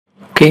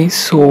Okay,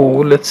 so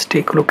let's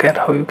take a look at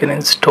how you can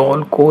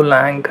install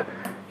Golang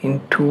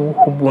into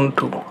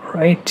Ubuntu,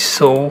 right?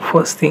 So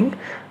first thing,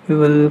 we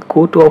will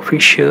go to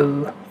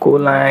official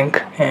Golang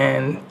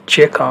and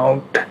check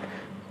out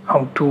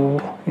how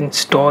to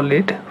install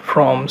it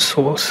from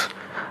source.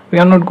 We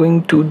are not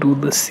going to do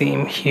the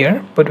same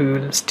here, but we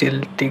will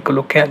still take a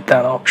look at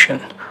that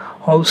option.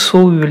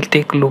 Also, we will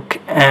take a look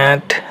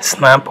at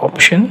snap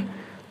option.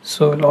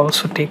 So we'll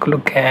also take a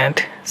look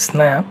at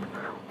snap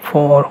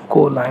for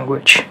Go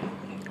language.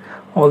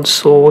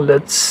 Also,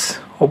 let's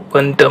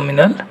open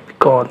terminal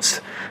because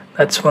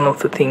that's one of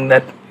the things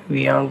that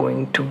we are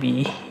going to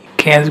be.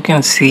 Okay, as you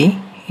can see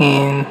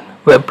in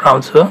web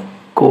browser,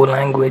 Go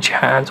language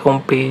has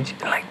home page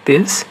like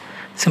this.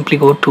 Simply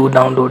go to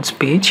downloads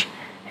page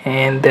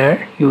and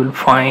there you will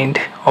find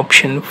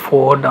option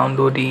for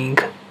downloading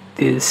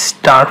this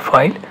star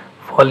file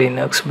for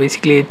Linux.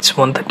 Basically it's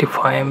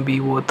 135 MB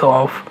worth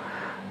of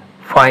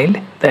file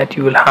that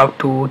you will have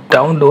to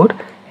download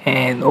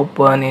and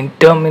open in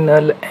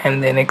terminal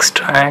and then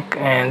extract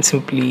and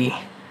simply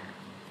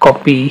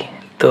copy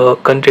the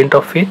content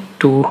of it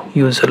to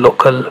use a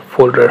local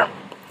folder,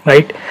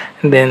 right?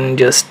 And then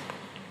just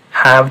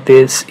have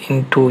this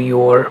into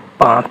your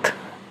path,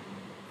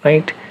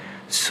 right?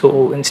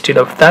 So instead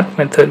of that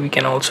method, we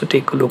can also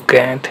take a look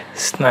at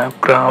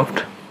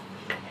snapcraft,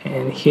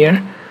 and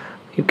here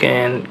you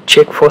can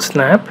check for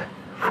snap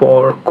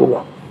for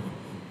Go.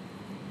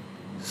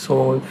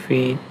 So if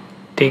we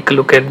take a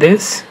look at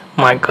this,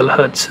 Michael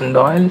Hudson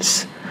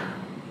Doyle's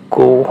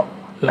Go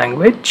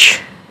language,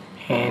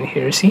 and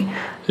here see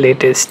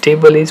latest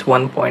table is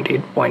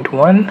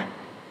 1.8.1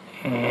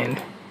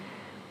 and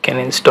can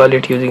install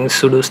it using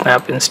sudo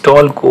snap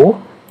install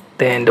go,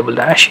 then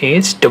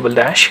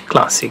 --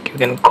 classic. You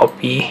can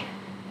copy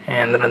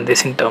and run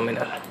this in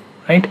terminal,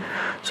 right?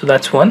 So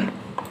that's one.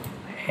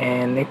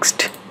 And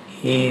next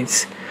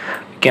is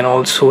we can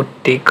also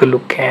take a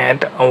look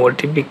at our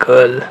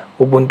typical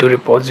Ubuntu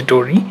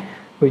repository,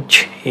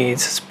 which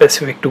is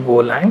specific to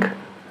Golang,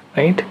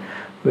 right,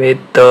 with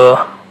the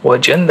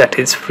version that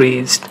is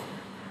freezed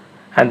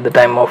at the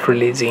time of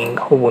releasing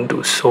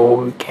Ubuntu. So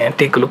we can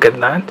take a look at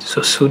that.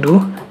 So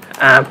sudo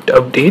apt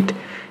update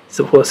is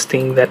the first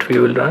thing that we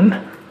will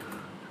run,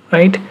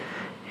 right,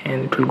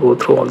 and it will go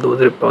through all those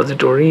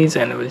repositories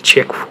and will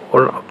check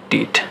for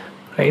update,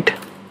 right?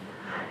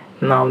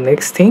 Now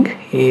next thing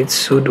is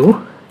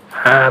sudo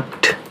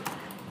apt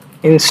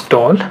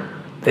install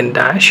then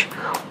 -y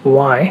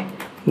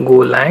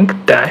golang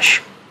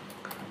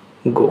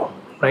 -go,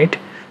 right?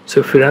 So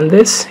if you run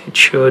this, it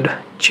should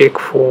check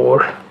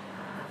for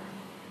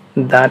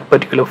that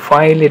particular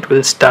file. It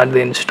will start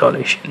the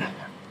installation,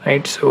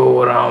 right?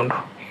 So around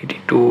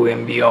 82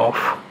 MB of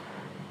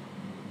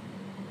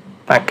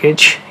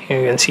package. Here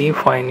you can see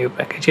 5 new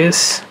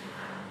packages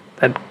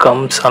that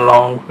comes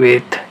along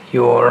with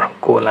your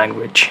Go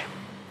language,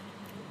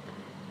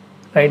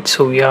 right?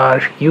 So we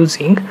are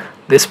using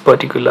this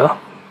particular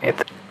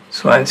method.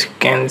 So as you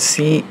can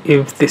see,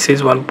 if this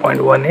is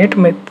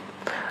 1.18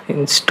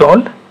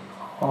 installed,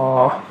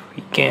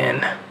 we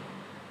can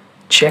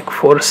check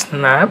for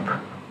snap,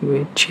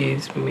 which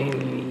is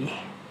mainly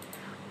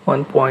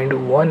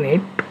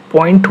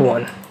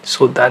 1.18.1.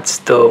 so that's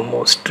the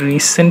most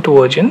recent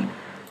version.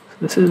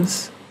 This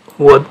is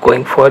worth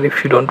going for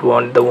if you don't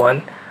want the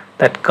one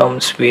that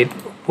comes with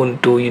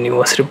Ubuntu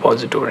Universe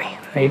repository,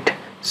 right?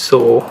 So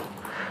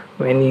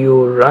when you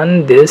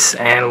run this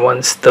and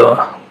once the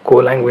Go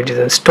language is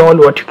installed,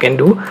 what you can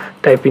do,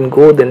 type in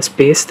go then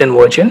space then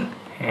version,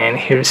 and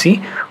here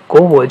see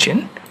Go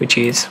version, which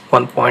is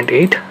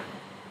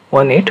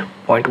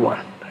 1.18.1,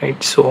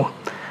 right? So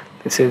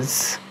this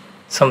is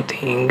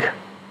something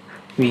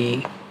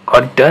we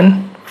got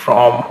done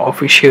from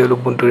official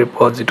Ubuntu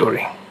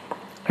repository,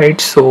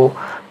 right? So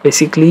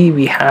basically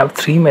we have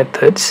 3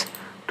 methods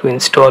to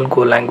install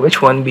Go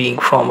language, one being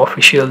from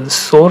official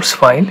source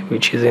file,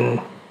 which is in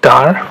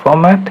tar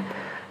format,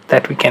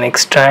 that we can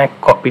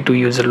extract, copy to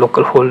user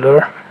local folder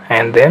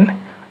and then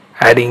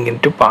adding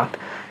into path.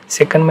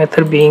 Second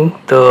method being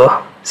the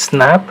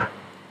snap,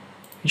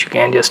 which you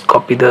can just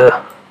copy the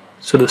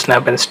sudo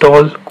snap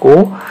install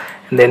go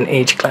and then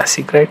age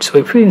classic, right? So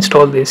if you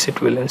install this,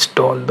 it will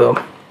install the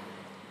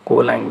Go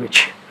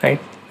language, right?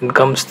 Then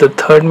comes the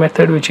third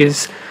method, which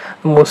is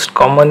the most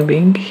common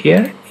being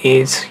here,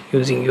 is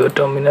using your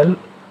terminal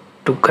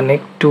to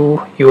connect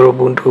to your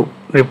Ubuntu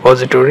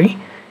repository,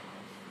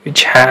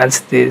 which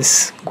has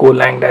this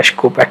golang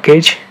 -go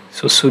package.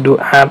 So sudo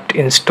apt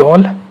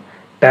install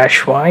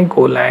 -y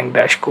golang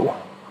 -go.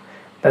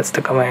 That's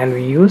the command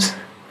we use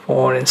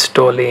for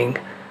installing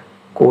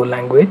Go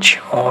language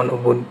on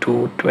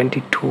Ubuntu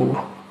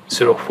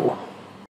 22.04.